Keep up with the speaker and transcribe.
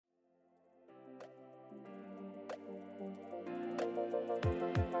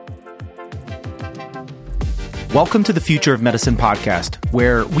Welcome to the Future of Medicine podcast,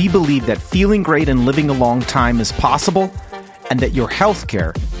 where we believe that feeling great and living a long time is possible and that your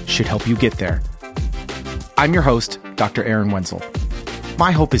healthcare should help you get there. I'm your host, Dr. Aaron Wenzel.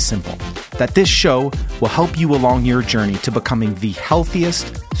 My hope is simple, that this show will help you along your journey to becoming the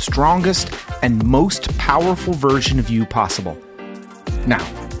healthiest, strongest, and most powerful version of you possible. Now,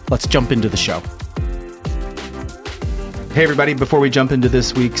 let's jump into the show. Hey everybody, before we jump into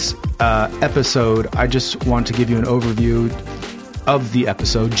this week's episode, I just want to give you an overview of the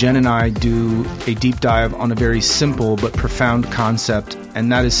episode. Jen and I do a deep dive on a very simple but profound concept, and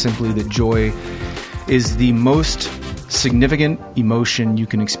that is simply that joy is the most significant emotion you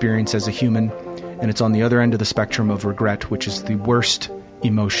can experience as a human, and it's on the other end of the spectrum of regret, which is the worst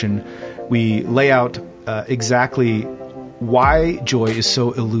emotion. We lay out exactly why joy is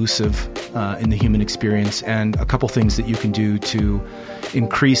so elusive in the human experience, and a couple things that you can do to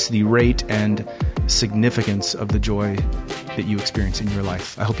increase the rate and significance of the joy that you experience in your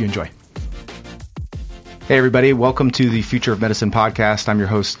life. I hope you enjoy. Hey everybody, welcome to the Future of Medicine podcast. I'm your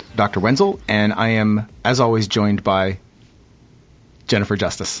host, Dr. Wenzel, and I am, as always, joined by Jennifer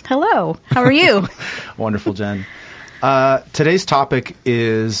Justice. Hello, how are you? Wonderful, Jen. Today's topic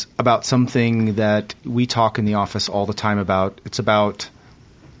is about something that we talk in the office all the time about. It's about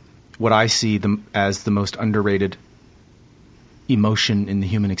what I see as the most underrated emotion in the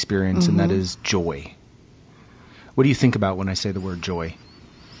human experience, and that is joy. What do you think about when I say the word joy?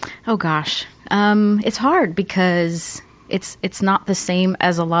 Oh gosh, it's hard because it's not the same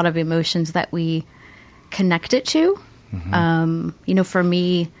as a lot of emotions that we connect it to. For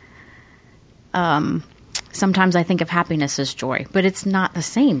me, sometimes I think of happiness as joy, but it's not the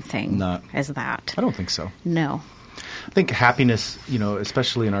same thing as that. I don't think so. No. I think happiness,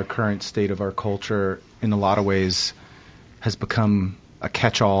 especially in our current state of our culture, in a lot of ways has become a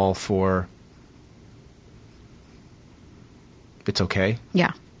catch-all for it's okay.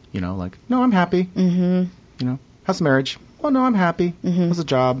 Yeah. No, I'm happy. Mm-hmm. How's the marriage? Well, no, I'm happy. Mm-hmm. How's the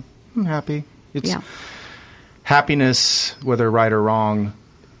job? I'm happy. Happiness, whether right or wrong,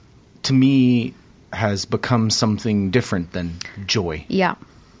 to me has become something different than joy. Yeah.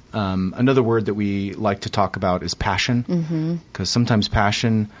 Another word that we like to talk about is passion, because sometimes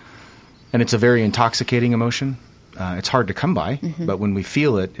passion, and it's a very intoxicating emotion. It's hard to come by, but when we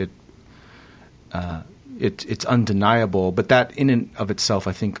feel it, it's undeniable. But that in and of itself,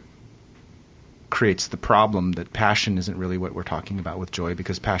 I think, creates the problem that passion isn't really what we're talking about with joy,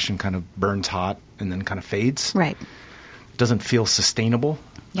 because passion kind of burns hot and then kind of fades. Right. It doesn't feel sustainable.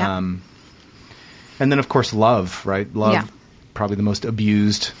 Yeah. And then, of course, love, right? Love, probably the most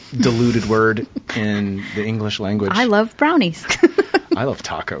abused, diluted word in the English language. I love brownies. I love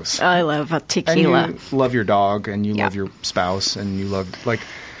tacos. I love tequila. And you love your dog, and you love your spouse, and you love,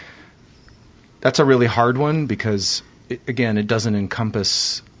 that's a really hard one because, it doesn't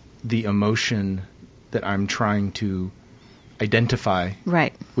encompass the emotion that I'm trying to identify,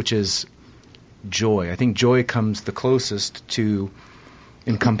 right? Which is joy. I think joy comes the closest to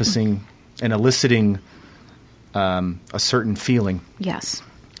encompassing and eliciting a certain feeling. Yes.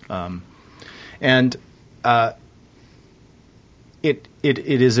 It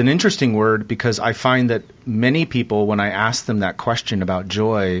is an interesting word because I find that many people, when I ask them that question about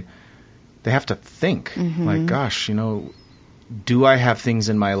joy, they have to think, gosh, do I have things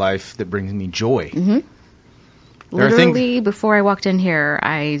in my life that bring me joy? Literally, before I walked in here,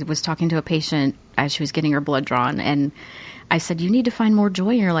 I was talking to a patient as she was getting her blood drawn, and I said, you need to find more joy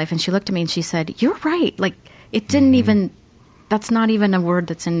in your life. And she looked at me and she said, you're right. It didn't even, that's not even a word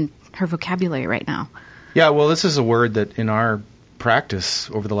that's in her vocabulary right now. Yeah, well, this is a word that in our practice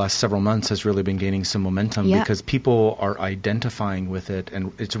over the last several months has really been gaining some momentum because people are identifying with it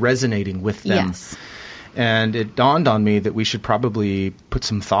and it's resonating with them. Yes. And it dawned on me that we should probably put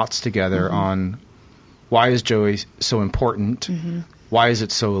some thoughts together on why is joy so important? Why is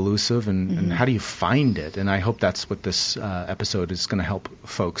it so elusive? And how do you find it? And I hope that's what this episode is going to help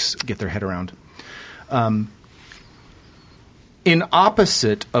folks get their head around. In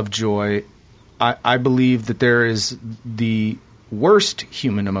opposite of joy, I believe that there is the worst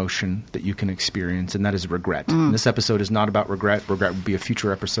human emotion that you can experience, and that is regret. And this episode is not about regret. Regret would be a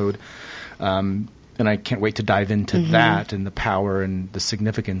future episode. And I can't wait to dive into that and the power and the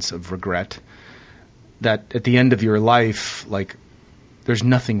significance of regret. That at the end of your life, there's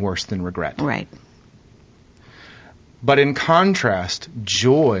nothing worse than regret. Right. But in contrast,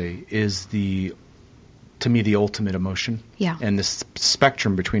 joy is to me, the ultimate emotion. Yeah. And this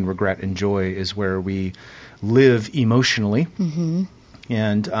spectrum between regret and joy is where we live emotionally.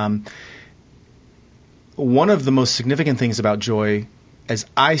 And one of the most significant things about joy, as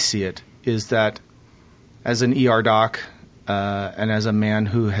I see it, is that as an ER doc and as a man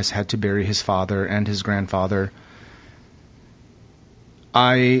who has had to bury his father and his grandfather,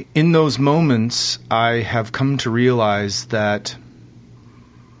 in those moments, I have come to realize that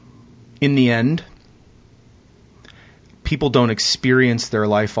in the end, people don't experience their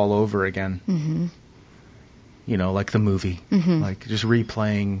life all over again. Mm-hmm. You know, like the movie, like just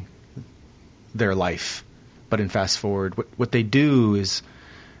replaying their life. But in fast forward, what they do is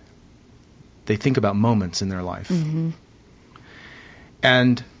they think about moments in their life. Mm-hmm.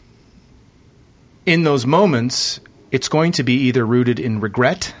 And in those moments, it's going to be either rooted in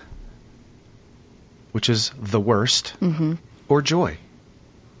regret, which is the worst, or joy,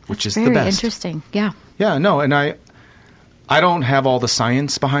 which is the best. Very interesting. Yeah. Yeah, no, and I don't have all the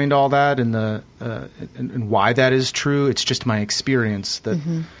science behind all that and and why that is true. It's just my experience that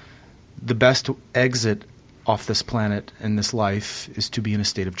the best exit off this planet and this life is to be in a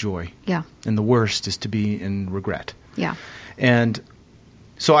state of joy. Yeah. And the worst is to be in regret. Yeah. And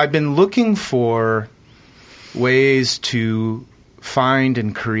so I've been looking for ways to find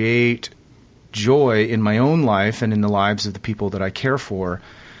and create joy in my own life and in the lives of the people that I care for.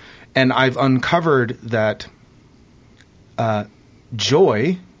 And I've uncovered that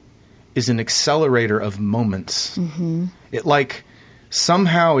joy is an accelerator of moments. Mm-hmm. It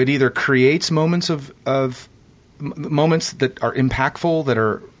somehow it either creates moments of moments that are impactful, that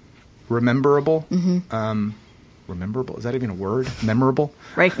are rememberable. Mm-hmm. Rememberable? Is that even a word? Memorable?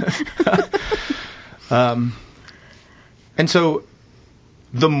 Right. And so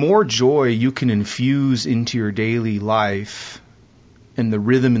the more joy you can infuse into your daily life and the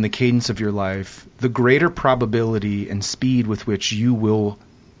rhythm and the cadence of your life, the greater probability and speed with which you will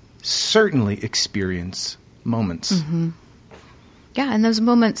certainly experience moments. Mm-hmm. Yeah, and those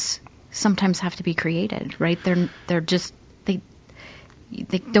moments sometimes have to be created, right? They're just they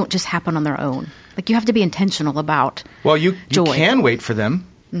don't just happen on their own. Like you have to be intentional about you joy. Can wait for them.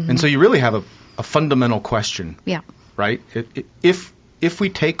 And so you really have a fundamental question. Yeah. Right? If we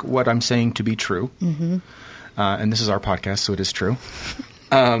take what I'm saying to be true, and this is our podcast, so it is true,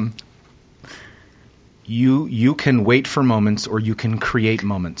 you can wait for moments or you can create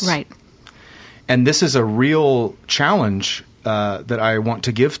moments. Right. And this is a real challenge that I want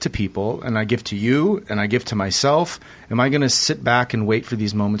to give to people, and I give to you, and I give to myself. Am I going to sit back and wait for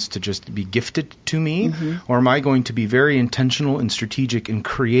these moments to just be gifted to me? Or am I going to be very intentional and strategic in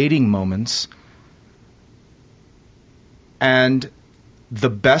creating moments? And the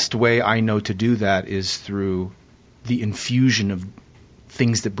best way I know to do that is through the infusion of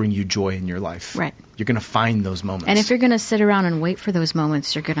things that bring you joy in your life. Right. You're going to find those moments. And if you're going to sit around and wait for those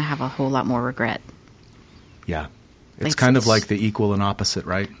moments, you're going to have a whole lot more regret. Yeah. It's kind of like the equal and opposite,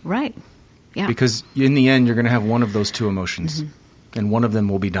 right? Right. Yeah. Because in the end, you're going to have one of those two emotions, and one of them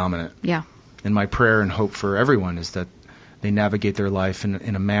will be dominant. Yeah. And my prayer and hope for everyone is that they navigate their life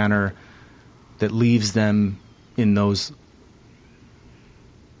in a manner that leaves them in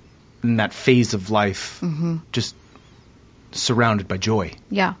that phase of life, just surrounded by joy.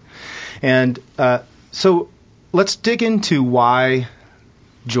 Yeah. And so let's dig into why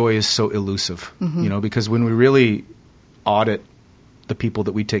joy is so elusive, because when we really audit the people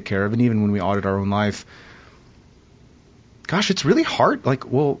that we take care of, and even when we audit our own life, gosh, it's really hard.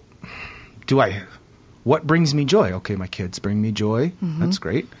 What brings me joy? Okay, my kids bring me joy. That's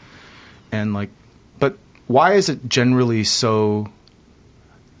great. And but why is it generally so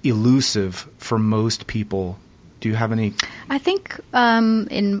elusive for most people? Do you have any? I think,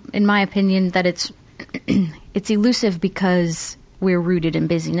 in my opinion, that it's elusive because we're rooted in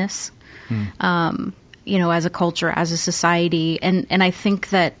busyness. As a culture, as a society, and I think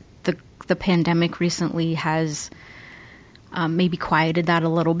that the pandemic recently has maybe quieted that a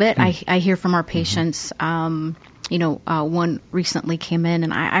little bit. I hear from our patients. One recently came in,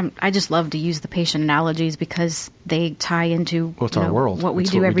 and I just love to use the patient analogies because they tie into our world, what we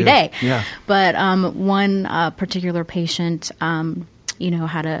do every day. Yeah. But one particular patient,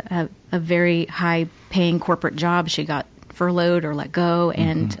 had a very high paying corporate job. She got furloughed or let go,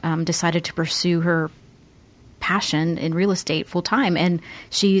 and decided to pursue her passion in real estate full time. And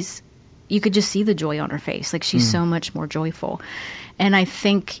you could just see the joy on her face. She's so much more joyful. And I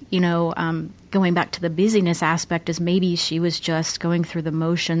think, going back to the busyness aspect is maybe she was just going through the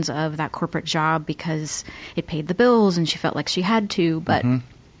motions of that corporate job because it paid the bills and she felt like she had to. But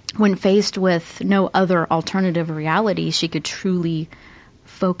when faced with no other alternative reality, she could truly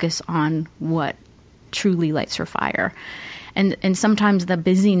focus on what truly lights her fire. And sometimes the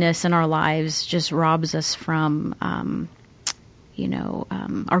busyness in our lives just robs us from,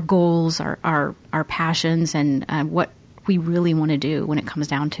 our goals, our passions, and what we really want to do when it comes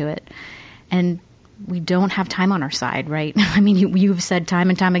down to it. And we don't have time on our side, right? I mean, you've said time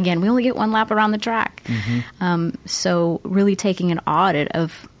and time again, we only get one lap around the track. So really taking an audit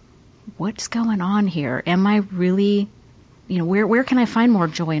of what's going on here. Am I really, where can I find more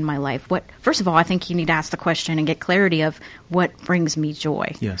joy in my life? First of all, I think you need to ask the question and get clarity of what brings me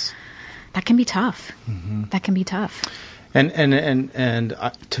joy. Yes. That can be tough. That can be tough. And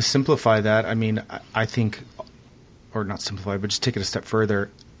to simplify that, I mean, I think, or not simplify, but just take it a step further.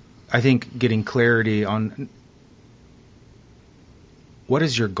 I think getting clarity on what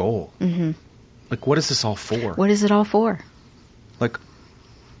is your goal? Like, what is this all for? What is it all for? Like,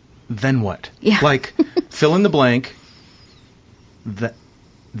 then what? Yeah. Like, fill in the blank.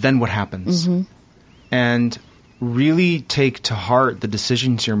 Then what happens? And really take to heart the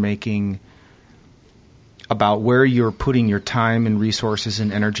decisions you're making about where you're putting your time and resources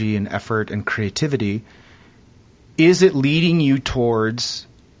and energy and effort and creativity. Is it leading you towards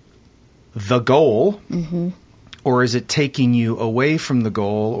the goal, or is it taking you away from the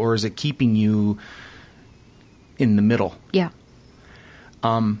goal, or is it keeping you in the middle? Yeah.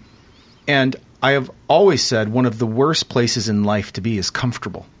 And I have always said one of the worst places in life to be is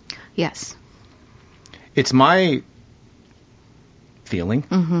comfortable. Yes. It's my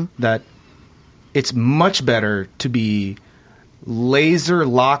feeling that it's much better to be laser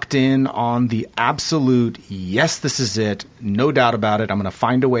locked in on the absolute, yes, this is it, no doubt about it, I'm going to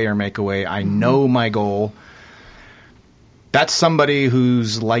find a way or make a way, I know my goal. That's somebody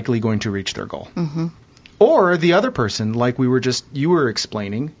who's likely going to reach their goal. Or the other person, like you were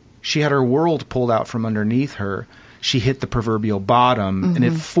explaining, she had her world pulled out from underneath her. She hit the proverbial bottom, and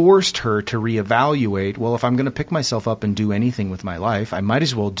it forced her to reevaluate, well, if I'm going to pick myself up and do anything with my life, I might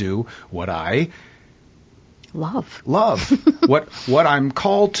as well do what I love. what I'm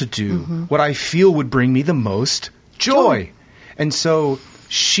called to do, what I feel would bring me the most joy. And so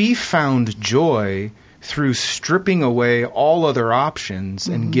she found joy through stripping away all other options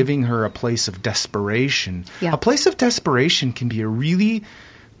and giving her a place of desperation. A place of desperation can be a really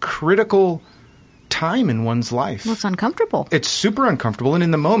critical time in one's life. Well, it's uncomfortable. It's super uncomfortable. And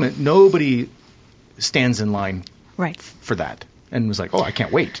in the moment, nobody stands in line for that and was like, oh, I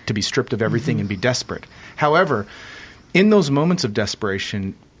can't wait to be stripped of everything and be desperate. However, in those moments of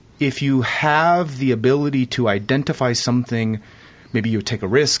desperation, if you have the ability to identify something, maybe you take a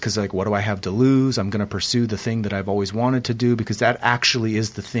risk because, like, what do I have to lose? I'm going to pursue the thing that I've always wanted to do because that actually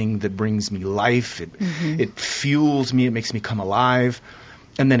is the thing that brings me life. It fuels me. It makes me come alive.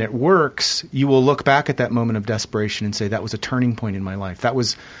 And then it works. You will look back at that moment of desperation and say, that was a turning point in my life. That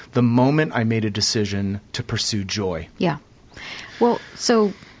was the moment I made a decision to pursue joy. Yeah. Well,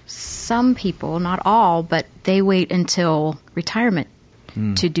 so some people, not all, but they wait until retirement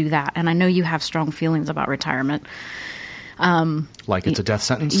to do that. And I know you have strong feelings about retirement. Like it's a death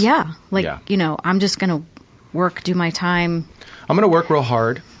sentence? Yeah. I'm just going to work, do my time. I'm going to work real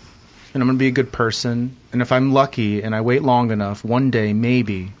hard, and I'm going to be a good person. And if I'm lucky and I wait long enough, one day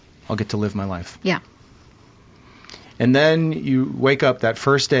maybe I'll get to live my life. Yeah. And then you wake up that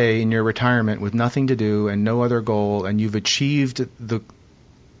first day in your retirement with nothing to do and no other goal, and you've achieved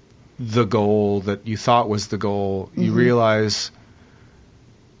the goal that you thought was the goal. You realize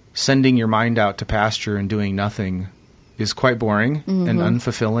sending your mind out to pasture and doing nothing is quite boring and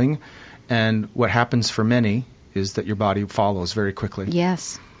unfulfilling. And what happens for many is that your body follows very quickly.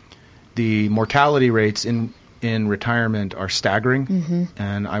 Yes. The mortality rates in retirement are staggering.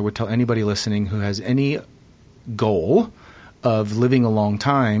 And I would tell anybody listening who has any goal of living a long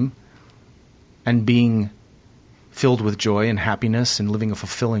time and being filled with joy and happiness and living a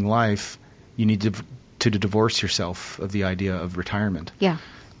fulfilling life, you need to divorce yourself of the idea of retirement. Yeah.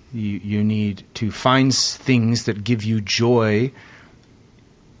 You need to find things that give you joy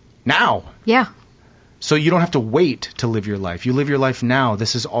now. Yeah. So you don't have to wait to live your life. You live your life now.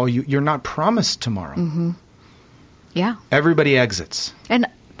 This is all you're not promised tomorrow. Yeah. Everybody exits. And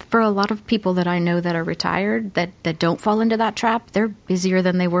for a lot of people that I know that are retired, that don't fall into that trap, they're busier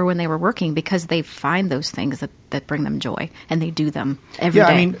than they were when they were working because they find those things that bring them joy, and they do them every day.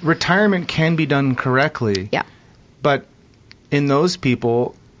 Yeah, I mean, retirement can be done correctly. Yeah. But in those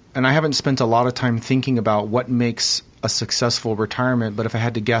people, and I haven't spent a lot of time thinking about what makes a successful retirement, but if I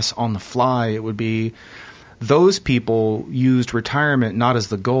had to guess on the fly, it would be those people used retirement not as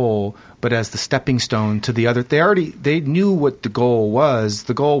the goal, but as the stepping stone to the other. They knew what the goal was.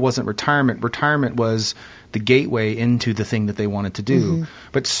 The goal wasn't retirement. Retirement was the gateway into the thing that they wanted to do.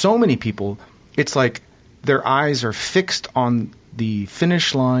 But so many people, it's like their eyes are fixed on the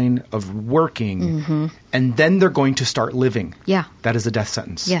finish line of working, and then they're going to start living. Yeah. That is a death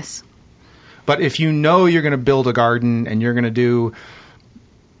sentence. Yes. But if you know you're going to build a garden and you're going to do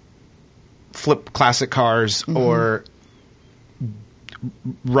flip classic cars or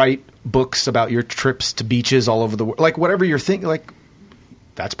write books about your trips to beaches all over the world. Like whatever you're thinking, like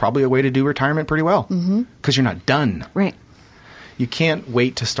that's probably a way to do retirement pretty well because you're not done. Right. You can't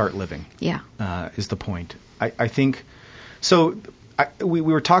wait to start living. Yeah. Is the point. I think so. We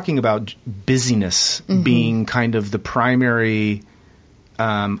were talking about busyness being kind of the primary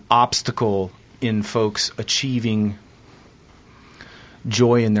obstacle in folks achieving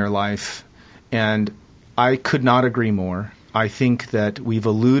joy in their life. And I could not agree more. I think that we've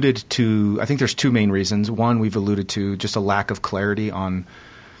alluded to, I think there's two main reasons. One, we've alluded to just a lack of clarity on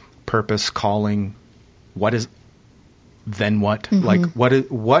purpose, calling, what is, then what? Like,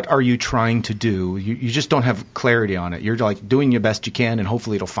 what are you trying to do? You just don't have clarity on it. You're like doing your best you can and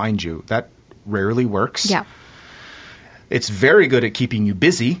hopefully it'll find you. That rarely works. Yeah. It's very good at keeping you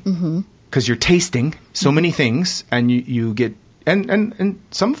busy because you're tasting so many things and you get, and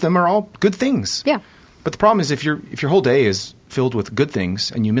some of them are all good things. Yeah. But the problem is if your whole day is filled with good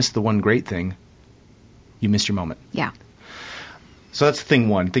things and you miss the one great thing, you miss your moment. Yeah. So that's thing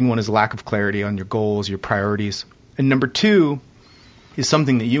one. Thing one is lack of clarity on your goals, your priorities. And number two is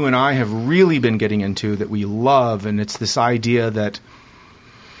something that you and I have really been getting into that we love, and it's this idea that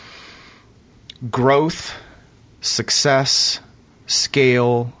growth, success,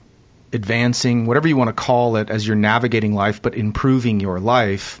 scale, advancing, whatever you want to call it as you're navigating life, but improving your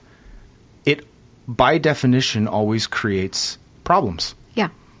life, it by definition always creates problems. Yeah.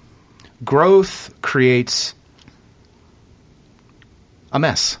 Growth creates a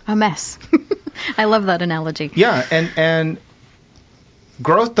mess. A mess. I love that analogy. Yeah, and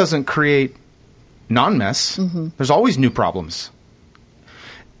growth doesn't create non-mess. There's always new problems.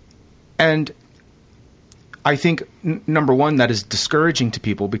 And I think, number one, that is discouraging to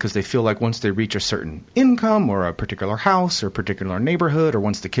people because they feel like once they reach a certain income or a particular house or a particular neighborhood or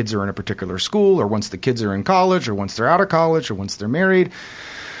once the kids are in a particular school or once the kids are in college or once they're out of college or once they're married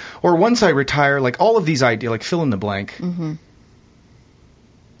or once I retire, like all of these ideas, like fill in the blank,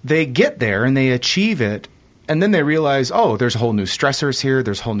 they get there and they achieve it. And then they realize, oh, there's whole new stressors here.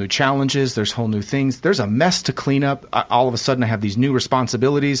 There's whole new challenges. There's whole new things. There's a mess to clean up. All of a sudden I have these new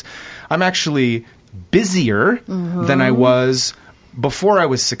responsibilities. I'm actually busier than I was before I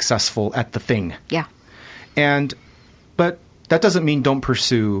was successful at the thing. Yeah. But that doesn't mean don't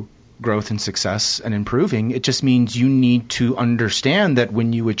pursue growth and success and improving. It just means you need to understand that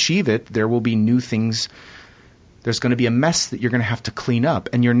when you achieve it, there will be new things. There's going to be a mess that you're going to have to clean up.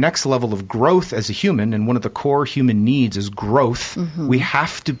 And your next level of growth as a human, and one of the core human needs is growth. We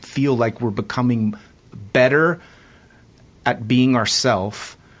have to feel like we're becoming better at being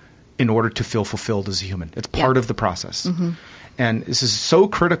ourselves in order to feel fulfilled as a human. It's part of the process. And this is so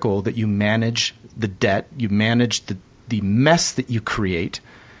critical that you manage the debt, you manage the mess that you create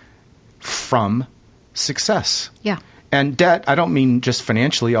from success. Yeah. And debt, I don't mean just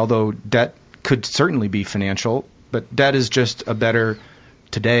financially, although debt could certainly be financial, but debt is just a better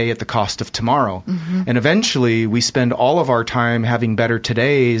today at the cost of tomorrow. And eventually we spend all of our time having better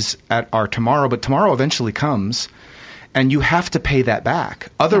todays at our tomorrow, but tomorrow eventually comes and you have to pay that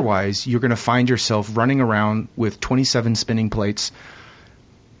back. Otherwise, you're going to find yourself running around with 27 spinning plates.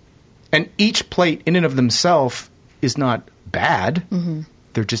 And each plate in and of themselves is not bad.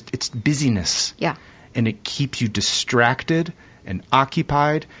 They're just, it's busyness. Yeah. And it keeps you distracted and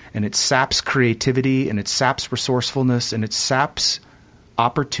occupied, and it saps creativity, and it saps resourcefulness, and it saps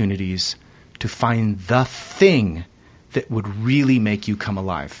opportunities to find the thing that would really make you come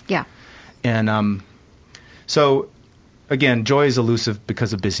alive. Yeah. And so, again, joy is elusive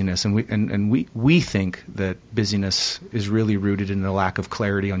because of busyness, and we think that busyness is really rooted in the lack of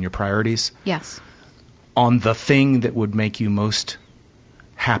clarity on your priorities. Yes. On the thing that would make you most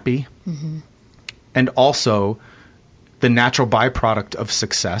happy, and also the natural byproduct of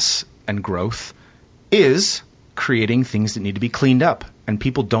success and growth is creating things that need to be cleaned up. And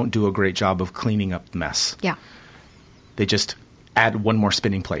people don't do a great job of cleaning up the mess. Yeah. They just add one more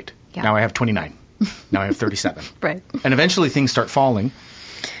spinning plate. Yeah. Now I have 29. Now I have 37. Right. And eventually things start falling.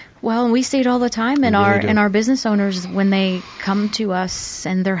 Well, and we see it all the time in our business owners when they come to us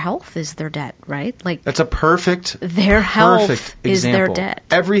and their health is their debt, right? Like that's a perfect health example. Is their debt.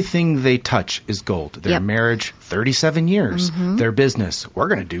 Everything they touch is gold. Their marriage, 37 years. Their business, we're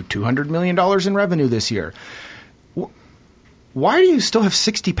going to do $200 million in revenue this year. Why do you still have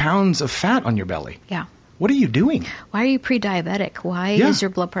 60 pounds of fat on your belly? Yeah. What are you doing? Why are you pre-diabetic? Why is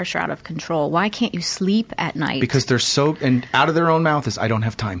your blood pressure out of control? Why can't you sleep at night? Because they're so, and out of their own mouth is, I don't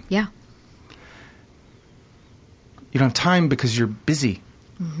have time. Yeah. You don't have time because you're busy.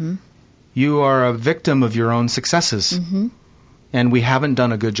 You are a victim of your own successes. And we haven't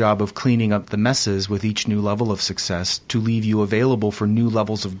done a good job of cleaning up the messes with each new level of success to leave you available for new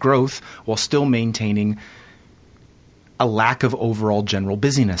levels of growth while still maintaining a lack of overall general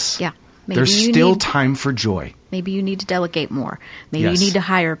busyness. Yeah. There's still time for joy. Maybe you need to delegate more. Maybe Yes. you need to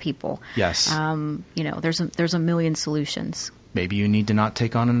hire people. Yes. There's a million solutions. Maybe you need to not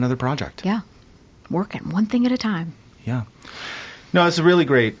take on another project. Yeah. Work at one thing at a time. Yeah. No, it's really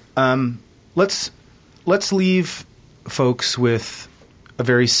great. Let's leave folks with a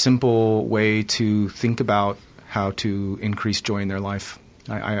very simple way to think about how to increase joy in their life.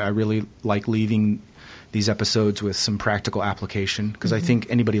 I really like leaving these episodes with some practical application because I think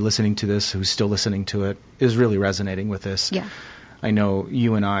anybody listening to this who's still listening to it is really resonating with this. Yeah. I know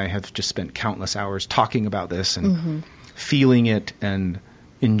you and I have just spent countless hours talking about this and feeling it and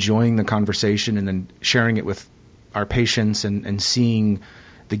enjoying the conversation and then sharing it with our patients and seeing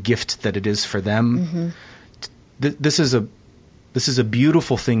the gift that it is for them. This is a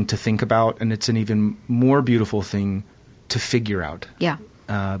beautiful thing to think about, and it's an even more beautiful thing to figure out. Yeah.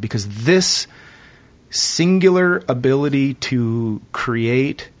 Because this singular ability to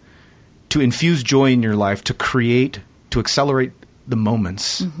create, to infuse joy in your life, to create, to accelerate the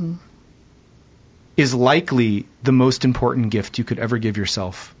moments is likely the most important gift you could ever give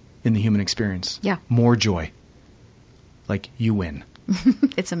yourself in the human experience. Yeah. More joy. Like you win.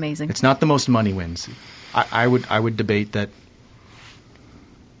 It's amazing. It's not the most money wins. I would debate that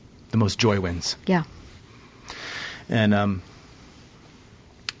the most joy wins. Yeah. And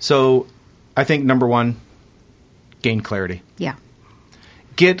so I think number one, gain clarity. Yeah.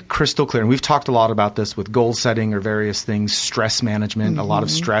 Get crystal clear. And we've talked a lot about this with goal setting or various things, stress management. A lot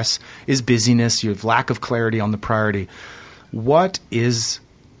of stress is busyness. You have lack of clarity on the priority. What is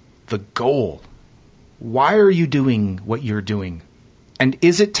the goal? Why are you doing what you're doing? And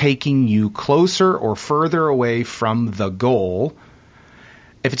is it taking you closer or further away from the goal?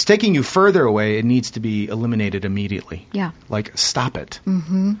 If it's taking you further away, it needs to be eliminated immediately. Yeah. Like, stop it.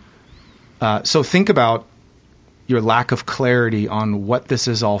 So think about your lack of clarity on what this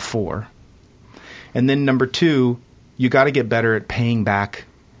is all for. And then number two, you got to get better at paying back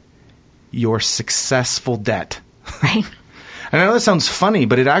your successful debt. Right. And I know that sounds funny,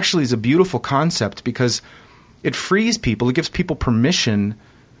 but it actually is a beautiful concept because it frees people. It gives people permission,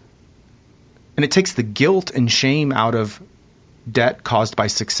 and it takes the guilt and shame out of debt caused by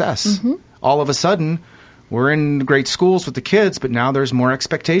success. All of a sudden, we're in great schools with the kids, but now there's more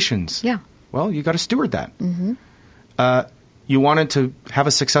expectations. Yeah. Well, you got to steward that. You wanted to have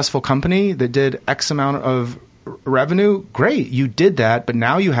a successful company that did X amount of revenue. Great. You did that, but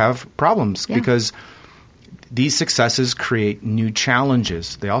now you have problems because these successes create new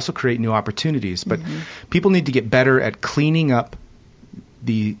challenges. They also create new opportunities. But people need to get better at cleaning up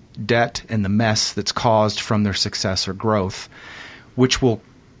the debt and the mess that's caused from their success or growth, which will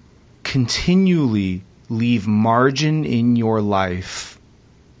continually leave margin in your life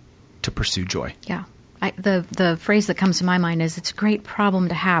to pursue joy. Yeah. The phrase that comes to my mind is it's a great problem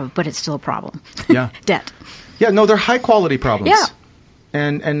to have, but it's still a problem. Yeah. Debt. Yeah, no, they're high quality problems. Yeah.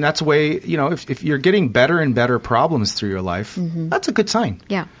 And that's a way, if you're getting better and better problems through your life, that's a good sign.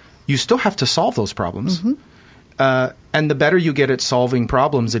 Yeah. You still have to solve those problems. And the better you get at solving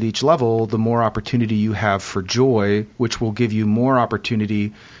problems at each level, the more opportunity you have for joy, which will give you more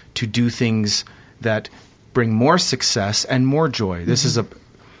opportunity to do things that bring more success and more joy. This is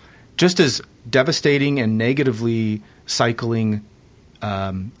just as devastating and negatively cycling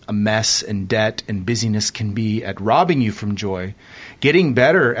a mess and debt and busyness can be at robbing you from joy. Getting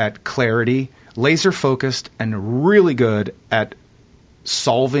better at clarity, laser focused, and really good at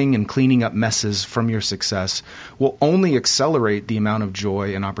solving and cleaning up messes from your success will only accelerate the amount of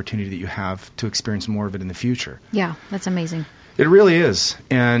joy and opportunity that you have to experience more of it in the future. Yeah, that's amazing. It really is.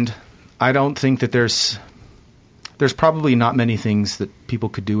 And I don't think that there's probably not many things that people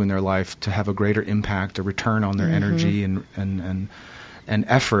could do in their life to have a greater impact, a return on their energy and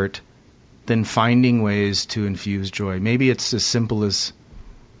effort than finding ways to infuse joy. Maybe it's as simple as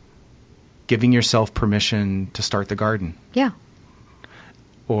giving yourself permission to start the garden. Yeah.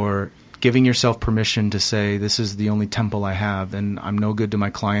 Or giving yourself permission to say, this is the only temple I have, and I'm no good to my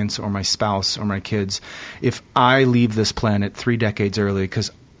clients or my spouse or my kids if I leave this planet 3 decades early because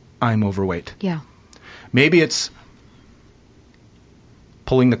I'm overweight. Yeah. Maybe it's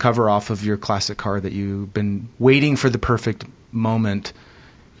pulling the cover off of your classic car that you've been waiting for the perfect moment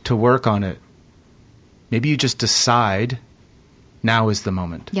to work on it. Maybe you just decide now is the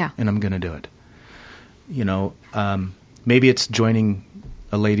moment. Yeah. And I'm going to do it. Maybe it's joining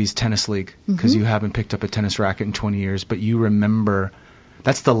a ladies' tennis league because you haven't picked up a tennis racket in 20 years, but you remember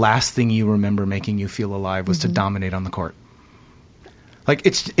that's the last thing you remember making you feel alive was to dominate on the court. Like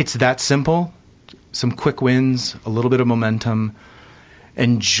it's that simple. Some quick wins, a little bit of momentum,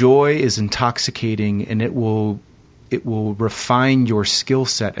 and joy is intoxicating, and it will refine your skill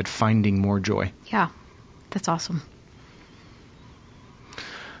set at finding more joy. Yeah, that's awesome.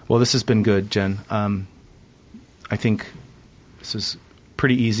 Well, this has been good, Jen. I think this is a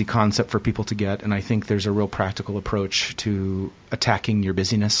pretty easy concept for people to get, and I think there's a real practical approach to attacking your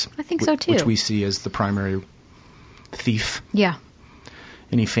busyness. I think so, too. Which we see as the primary thief. Yeah.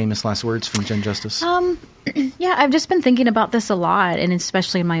 Any famous last words from Jen Justice? Yeah, I've just been thinking about this a lot, and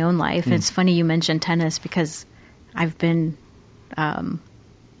especially in my own life. It's funny you mentioned tennis because I've been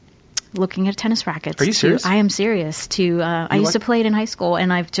looking at tennis rackets. Are you serious? I am serious. I used to play it in high school,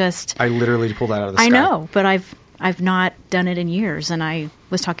 and I literally pulled that out of the sky. I know, but I've not done it in years, and I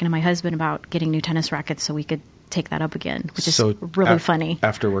was talking to my husband about getting new tennis rackets so we could take that up again, which is really funny.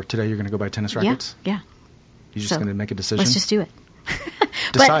 After work today, you're going to go buy tennis rackets? Yeah. You're just going to make a decision? Let's just do it.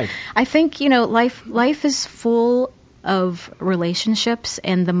 Decide. But I think, life is full of relationships,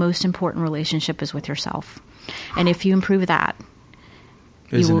 and the most important relationship is with yourself. And if you improve that,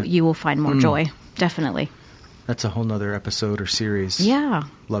 you will find more joy. Definitely. That's a whole nother episode or series. Yeah.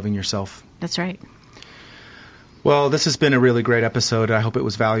 Loving yourself. That's right. Well, this has been a really great episode. I hope it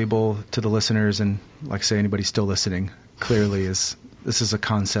was valuable to the listeners. And like I say, anybody still listening, clearly this is a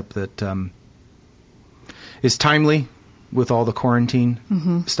concept that is timely with all the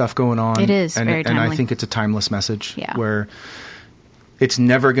quarantine stuff going on. It is very timely. And I think it's a timeless message Yeah. where it's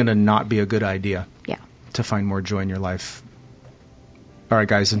never going to not be a good idea to find more joy in your life. All right,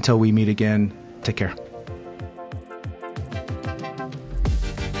 guys, until we meet again, take care.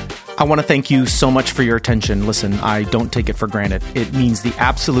 I want to thank you so much for your attention. Listen, I don't take it for granted. It means the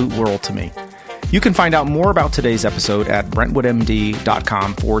absolute world to me. You can find out more about today's episode at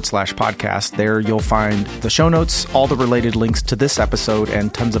brentwoodmd.com/podcast. There you'll find the show notes, all the related links to this episode,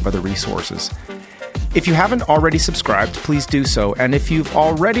 and tons of other resources. If you haven't already subscribed, please do so. And if you've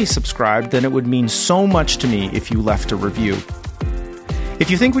already subscribed, then it would mean so much to me if you left a review.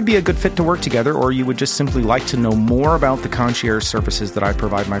 If you think we'd be a good fit to work together, or you would just simply like to know more about the concierge services that I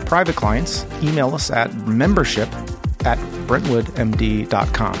provide my private clients, email us at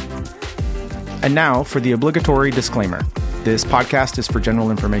membership@brentwoodmd.com. And now for the obligatory disclaimer. This podcast is for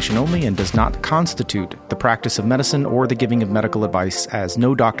general information only and does not constitute the practice of medicine or the giving of medical advice, as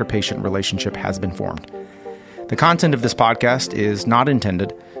no doctor-patient relationship has been formed. The content of this podcast is not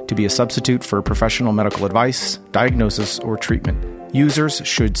intended to be a substitute for professional medical advice, diagnosis, or treatment. Users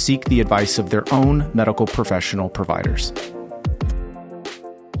should seek the advice of their own medical professional providers.